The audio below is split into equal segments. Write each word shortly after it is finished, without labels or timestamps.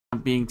I'm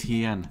being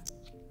TN.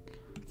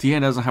 TN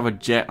doesn't have a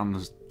jet on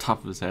the top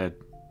of his head.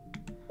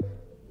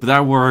 But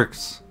that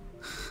works.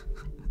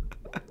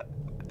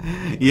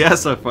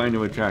 Yes, I find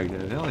him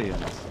attractive. Hell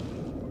yes.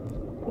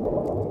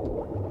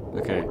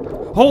 Okay.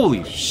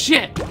 Holy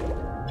shit!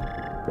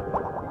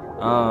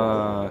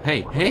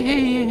 Hey!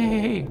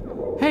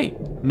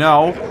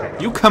 No!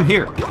 You come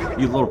here,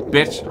 you little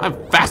bitch! I'm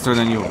faster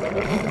than you!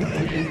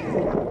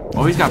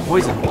 Oh, he's got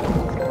poison.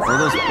 What are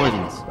those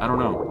poisons? I don't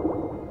know.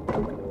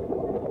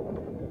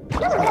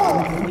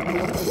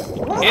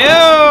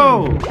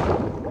 Ew!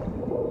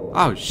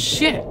 Oh,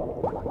 shit!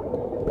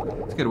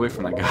 Let's get away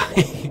from that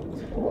guy.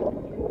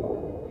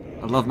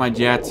 I love my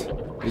jet.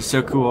 It's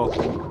so cool.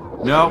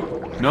 No!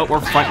 Nope, we're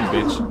fighting,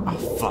 bitch. Oh,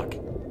 fuck.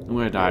 I'm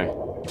gonna die.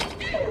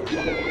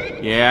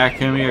 Yeah,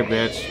 come here,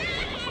 bitch.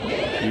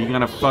 You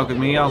gonna fuck with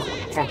me? I'll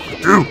fuck with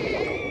you!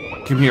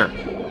 Come here.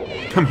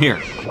 Come here.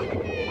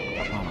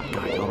 Oh my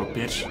god, you little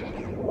bitch.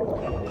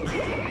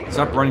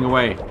 Stop running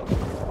away.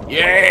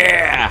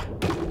 Yeah!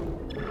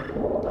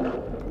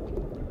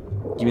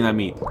 Give me that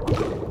meat.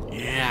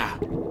 Yeah!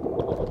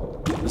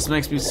 This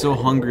makes me so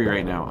hungry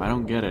right now. I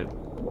don't get it.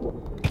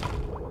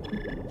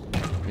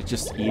 It's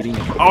just eating.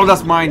 Oh,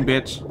 that's mine,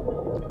 bitch!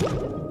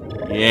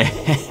 Yeah!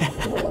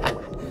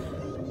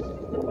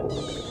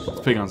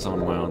 Let's pick on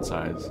someone my own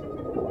size.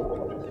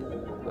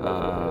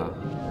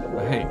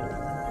 Hey.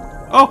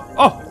 Oh!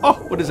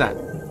 What is that?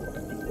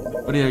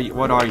 What are you?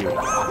 What are you?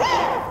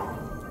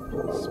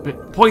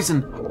 Spit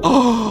poison!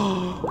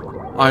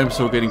 Oh! I am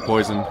so getting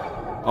poison.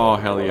 Oh,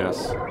 hell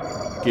yes.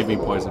 Give me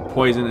poison.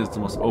 Poison is the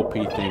most OP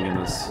thing in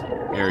this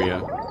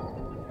area.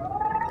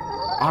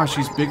 Oh,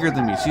 she's bigger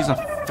than me. She's a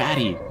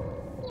fatty.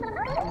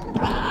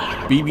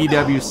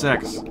 BBW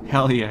sex.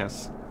 Hell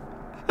yes.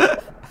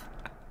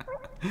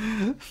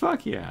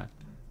 Fuck yeah.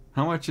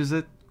 How much is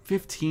it?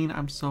 15?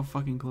 I'm so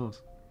fucking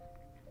close.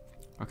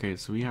 Okay,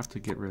 so we have to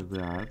get rid of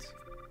that.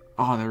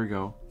 Oh, there we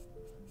go.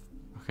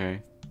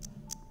 Okay.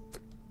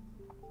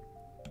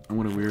 I'm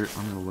gonna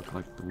look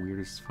like the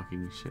weirdest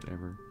fucking shit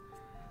ever.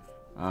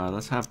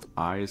 Let's have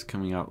eyes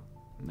coming out.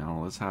 No,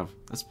 let's have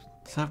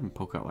them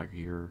poke out like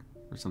here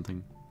or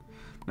something.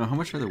 No, how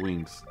much are the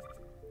wings?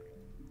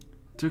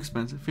 Too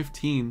expensive?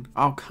 15?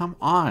 Oh, come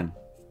on.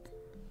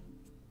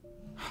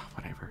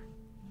 Whatever.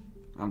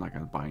 I'm not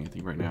gonna buy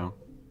anything right now.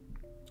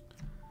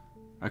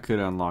 I could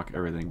unlock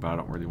everything, but I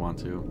don't really want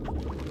to.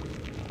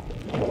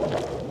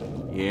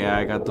 Yeah,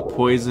 I got the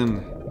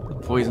poison. The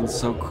poison's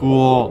so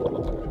cool.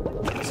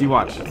 See,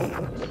 watch.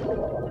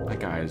 That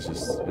guy is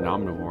just an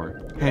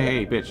omnivore.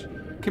 Hey, bitch.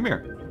 Come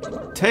here.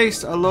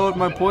 Taste a load of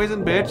my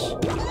poison, bitch.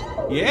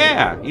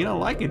 Yeah, you don't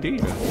like it, do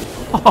you?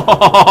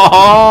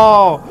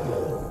 Oh,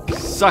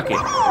 suck it.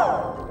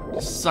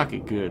 Just suck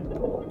it good.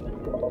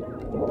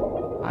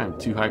 I am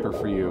too hyper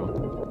for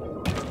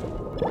you.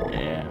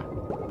 Yeah.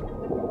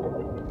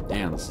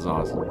 Damn, this is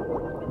awesome.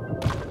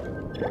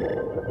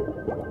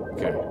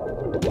 Okay.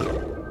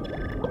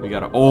 We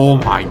gotta. Oh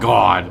my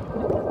god!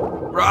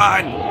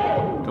 Run!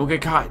 Don't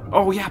get caught.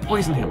 Oh yeah,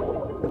 poison him.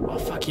 Oh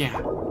fuck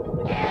yeah.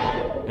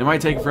 It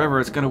might take forever.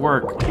 It's gonna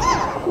work.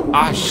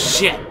 Ah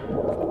shit!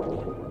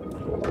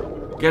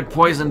 Get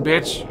poisoned,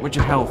 bitch. What's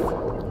your health?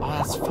 Oh,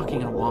 that's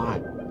fucking a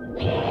lot.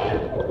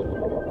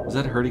 Is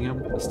that hurting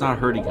him? It's not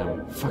hurting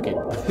him. Fuck it.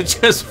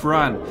 Just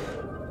run.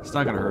 It's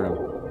not gonna hurt him.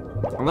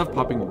 I love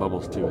popping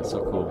bubbles too. It's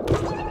so cool.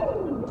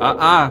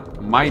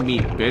 My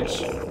meat,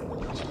 bitch.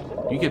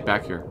 You get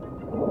back here.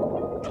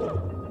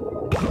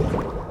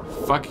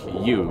 Fuck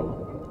you.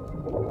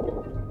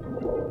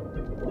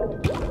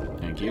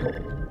 Thank you.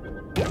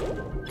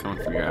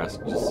 Coming for your ass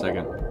in just a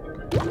second.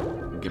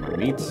 Get my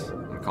meat.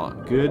 I'm gonna call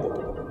it good.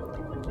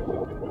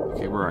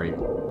 Okay, where are you?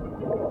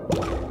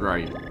 Where are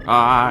you? Oh,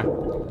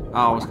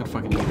 I was gonna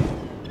fucking eat you.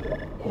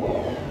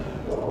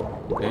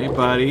 Hey,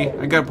 buddy.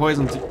 I got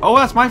poison too. Oh,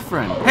 that's my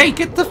friend. Hey,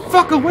 get the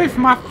fuck away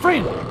from my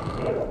friend.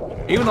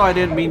 Even though I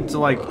didn't mean to,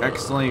 like,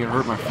 accidentally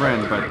hurt my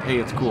friend, but hey,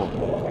 it's cool.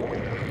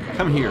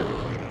 Come here.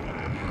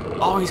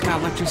 Oh, he's got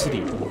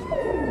electricity.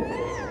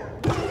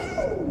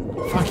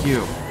 Fuck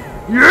you.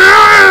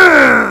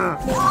 Yeah!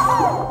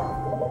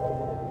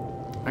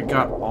 I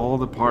got all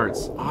the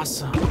parts.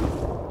 Awesome.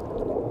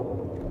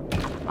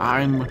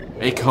 I'm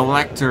a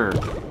collector.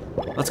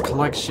 Let's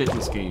collect shit in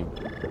this game.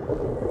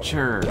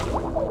 Sure.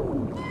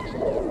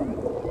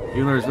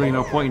 Even though there's really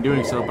no point in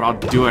doing so, but I'll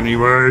do it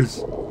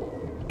anyways.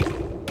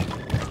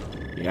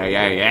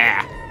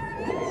 Yeah.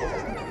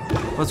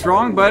 What's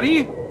wrong,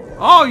 buddy?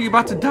 Oh, you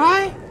about to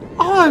die?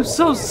 Oh, I'm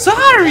so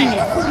sorry!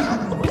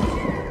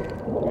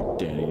 You're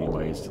dead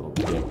anyways, little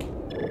dick.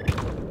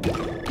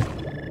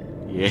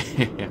 Yeah.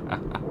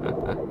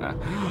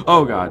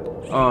 Oh god.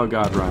 Oh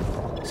god, run.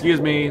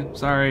 Excuse me.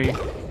 Sorry.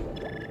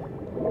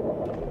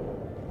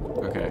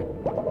 Okay.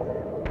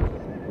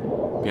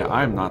 Yeah,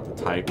 I'm not the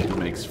type who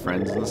makes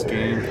friends in this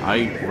game.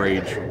 I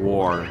rage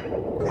war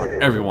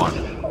on everyone.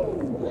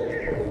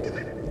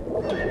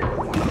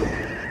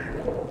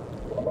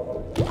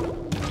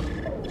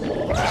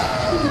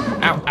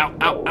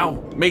 Ow!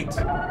 Mate!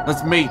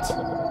 Let's mate!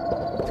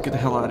 Let's get the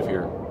hell out of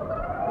here.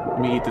 Let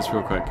me eat this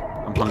real quick.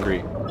 I'm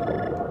hungry.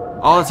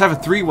 Oh, let's have a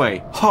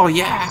three-way. Oh,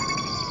 yeah.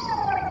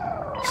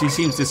 She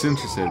seems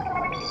disinterested.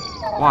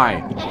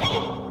 Why?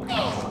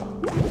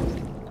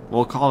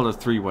 We'll call it a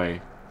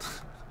three-way.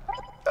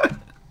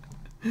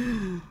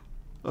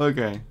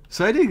 Okay.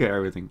 So I did get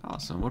everything.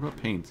 Awesome. What about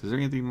paint? Is there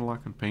anything to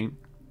lock in paint?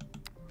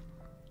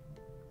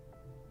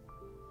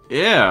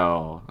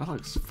 Ew. That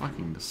looks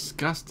fucking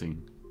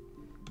disgusting.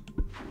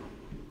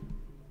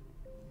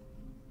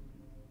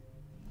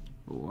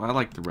 Ooh, I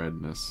like the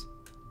redness.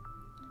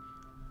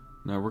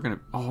 No, we're gonna...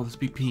 Oh, let's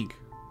be pink.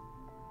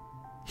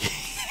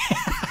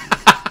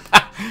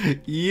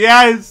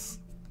 Yes!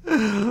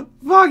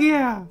 Fuck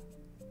yeah!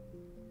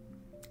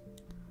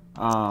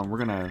 We're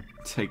gonna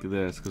take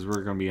this because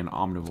we're gonna be an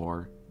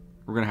omnivore.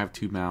 We're gonna have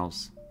 2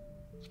 mouths.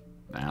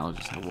 Nah, I'll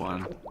just have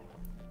 1.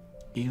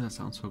 Ew, that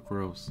sounds so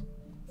gross.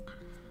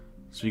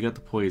 So we got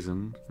the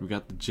poison, we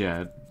got the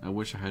jet. I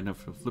wish I had enough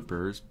for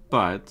flippers,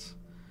 but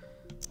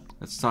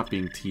let's stop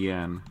being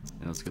TN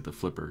and let's get the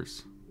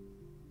flippers.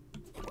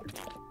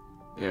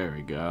 There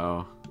we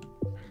go.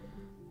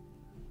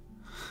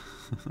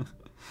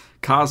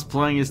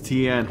 Cosplaying as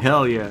TN,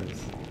 hell yes.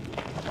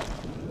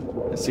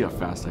 Let's see how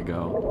fast I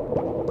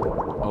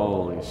go.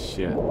 Holy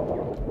shit.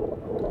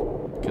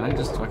 Can I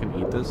just fucking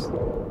eat this?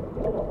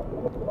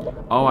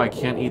 Oh, I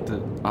can't eat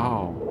the...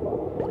 Oh.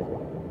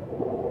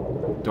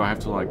 Do I have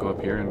to like go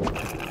up here and...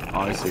 Oh,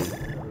 I see.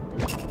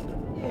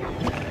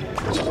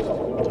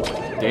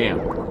 Damn.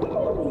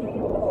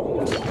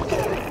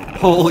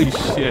 Holy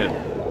shit.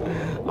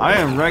 I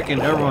am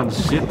wrecking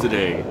everyone's shit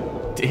today.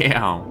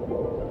 Damn.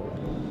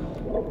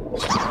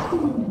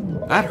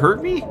 That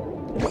hurt me?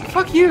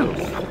 Fuck you,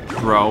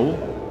 bro.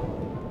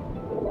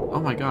 Oh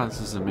my god, this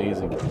is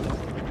amazing.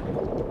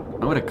 I'm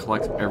gonna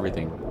collect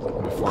everything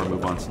before I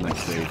move on to the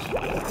next stage.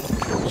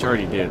 Which I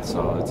already did,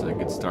 so it's a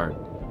good start.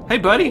 Hey,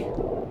 buddy!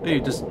 Hey,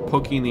 just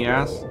poking in the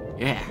ass?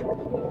 Yeah.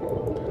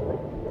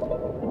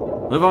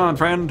 Live on,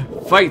 friend.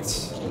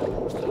 Fights!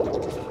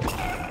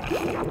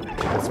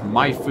 It's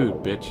my food,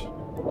 bitch.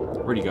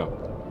 Where'd he go?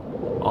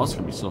 Oh, it's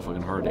gonna be so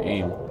fucking hard to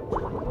aim.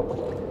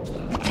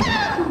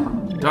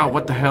 Oh,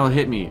 what the hell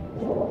hit me?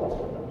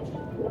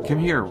 Come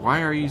here.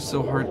 Why are you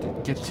so hard to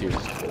get to?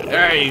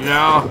 There you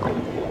go.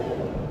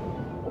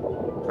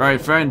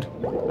 Alright, friend.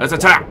 Let's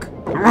attack.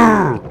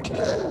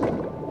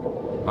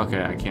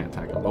 Okay, I can't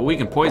attack him. But we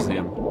can poison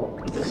him.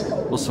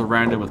 We'll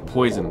surround him with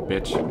poison,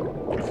 bitch.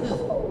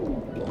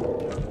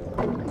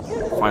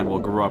 Fine, we'll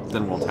grow up,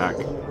 then we'll attack.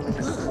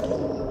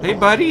 Hey,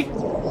 buddy.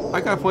 I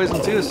got poison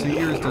too, so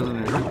yours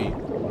doesn't hurt me.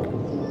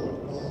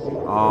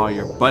 Oh,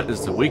 your butt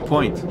is the weak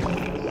point.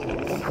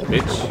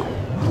 Bitch.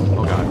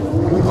 Oh god.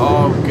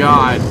 Oh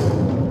god.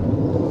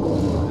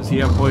 Does he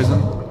have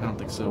poison? I don't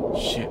think so.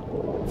 Shit.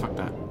 Fuck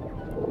that.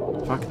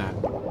 Fuck that.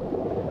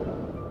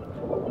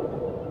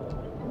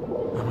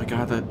 Oh my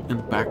god, that in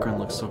the background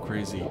looks so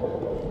crazy.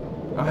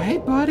 Oh, hey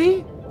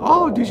buddy.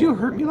 Oh, did you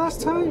hurt me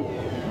last time?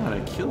 How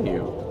did I kill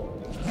you?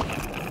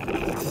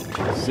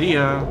 See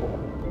ya.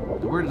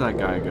 Where did that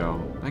guy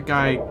go? That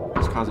guy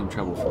was causing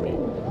trouble for me.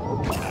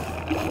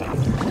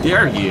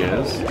 There he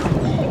is.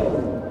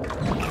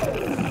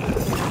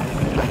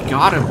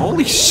 Got him.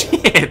 Holy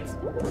shit.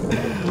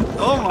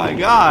 Oh my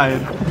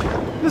god.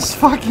 This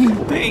fucking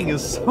thing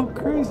is so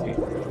crazy.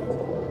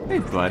 Hey,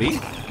 buddy.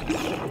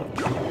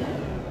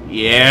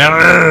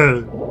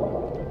 Yeah.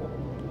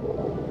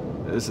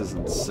 This is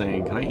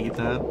insane. Can I eat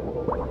that?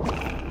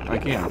 I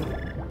can.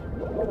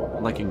 I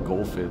like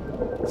engulf it.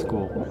 It's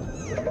cool.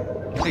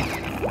 Hey,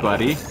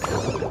 buddy.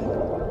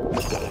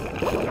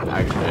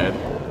 I'm dead.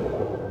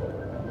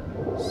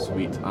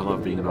 Sweet. I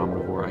love being an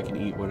omnivore. I can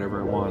eat whatever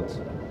I want.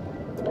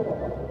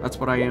 That's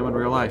what I am in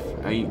real life.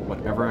 I eat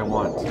whatever I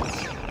want.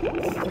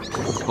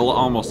 Well,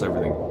 almost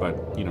everything, but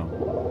you know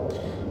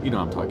what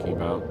I'm talking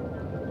about.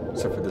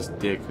 Except for this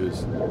dick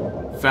who's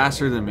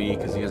faster than me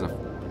because he has a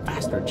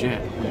faster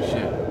jet. Holy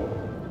shit.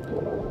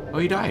 Oh,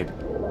 he died.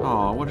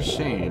 Oh, what a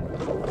shame.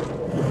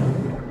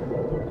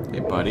 Hey,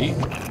 buddy.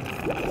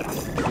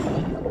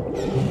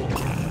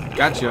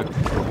 Gotcha.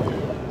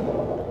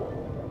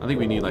 I think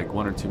we need like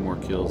 1 or 2 more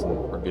kills and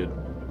we're good.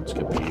 Let's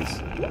get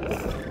these.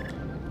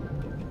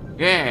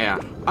 Yeah,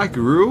 I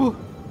grew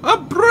a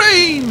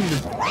brain!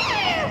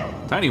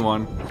 Tiny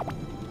one.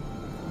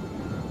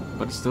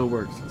 But it still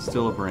works. It's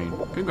still a brain.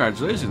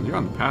 Congratulations, you're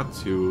on the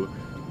path to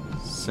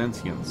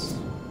sentience.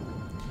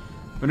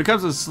 When it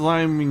comes to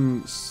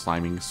swimming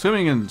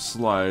in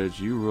sludge,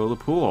 you rule the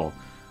pool.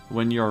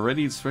 When you're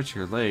ready to stretch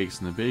your legs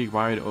in the big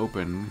wide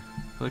open,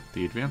 click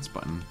the advance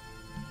button.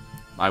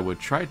 I would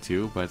try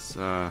to, but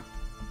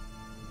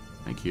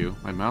thank you.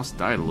 My mouse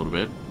died a little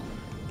bit.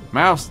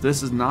 Mouse,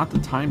 this is not the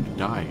time to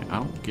die. I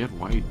don't get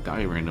why you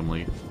die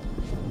randomly.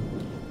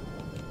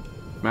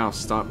 Mouse,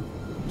 stop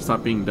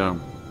being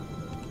dumb.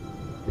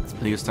 I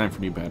think it's time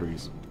for new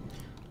batteries.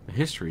 The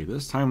history.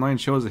 This timeline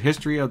shows the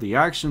history of the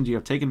actions you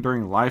have taken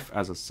during life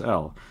as a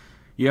cell.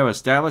 You have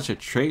established a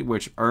trait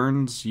which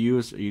earns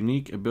you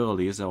unique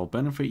abilities that will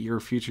benefit your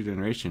future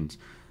generations.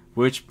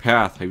 Which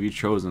path have you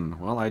chosen?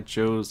 Well, I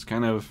chose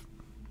kind of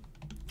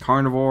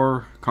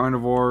carnivore,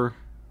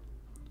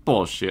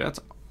 bullshit.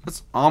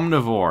 That's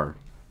omnivore.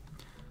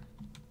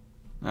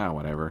 Ah,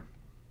 whatever.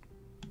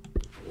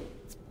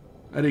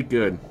 I did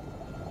good.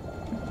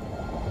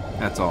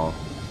 That's all.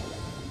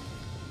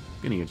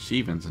 Getting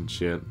achievements and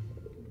shit.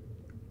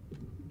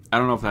 I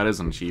don't know if that is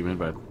an achievement,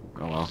 but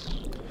oh well.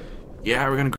 Yeah, we're gonna